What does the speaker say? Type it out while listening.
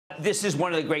This is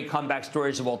one of the great comeback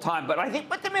stories of all time. But I think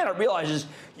what the man realizes,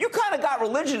 you kind of got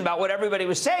religion about what everybody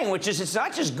was saying, which is it's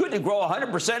not just good to grow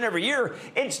 100% every year.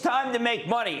 It's time to make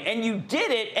money. And you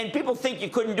did it, and people think you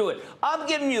couldn't do it. I'm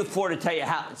giving you the floor to tell you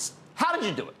how. How did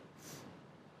you do it?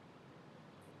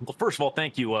 Well, first of all,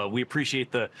 thank you. We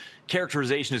appreciate the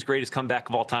characterization as greatest comeback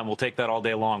of all time. We'll take that all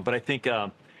day long. But I think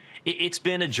it's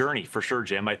been a journey for sure,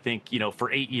 Jim. I think,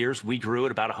 for 8 years, we grew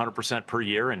at about 100% per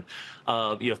year. And,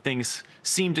 things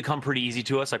seemed to come pretty easy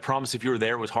to us. I promise if you were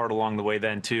there, it was hard along the way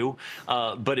then, too.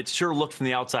 But it sure looked from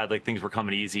the outside like things were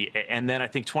coming easy. And then I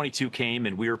think 22 came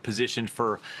and we were positioned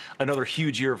for another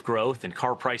huge year of growth, and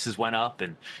car prices went up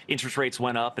and interest rates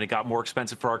went up and it got more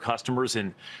expensive for our customers.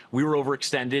 And we were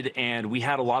overextended and we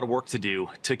had a lot of work to do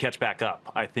to catch back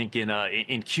up. I think in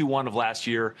Q1 of last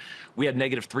year, we had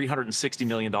negative $360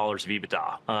 million of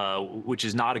EBITDA, which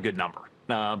is not a good number.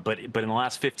 But in the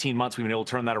last 15 months, we've been able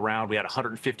to turn that around. We had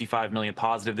 155 million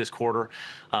positive this quarter.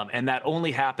 And that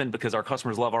only happened because our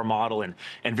customers love our model. And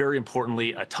very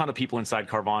importantly, a ton of people inside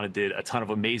Carvana did a ton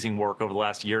of amazing work over the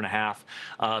last year and a half.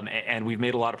 And we've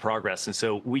made a lot of progress. And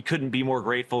so we couldn't be more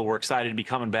grateful. We're excited to be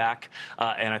coming back.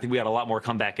 And I think we had a lot more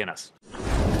comeback in us.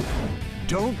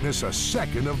 Don't miss a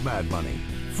second of Mad Money.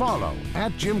 Follow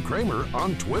 @JimCramer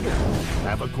on Twitter.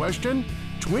 Have a question?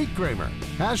 Tweet Kramer.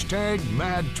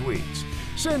 #MadTweets.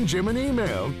 Send Jim an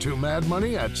email to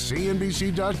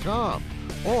madmoney@cnbc.com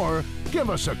or give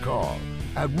us a call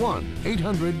at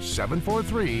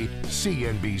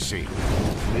 1-800-743-CNBC.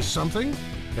 Miss something?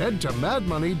 Head to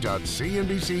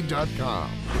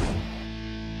madmoney.cnbc.com.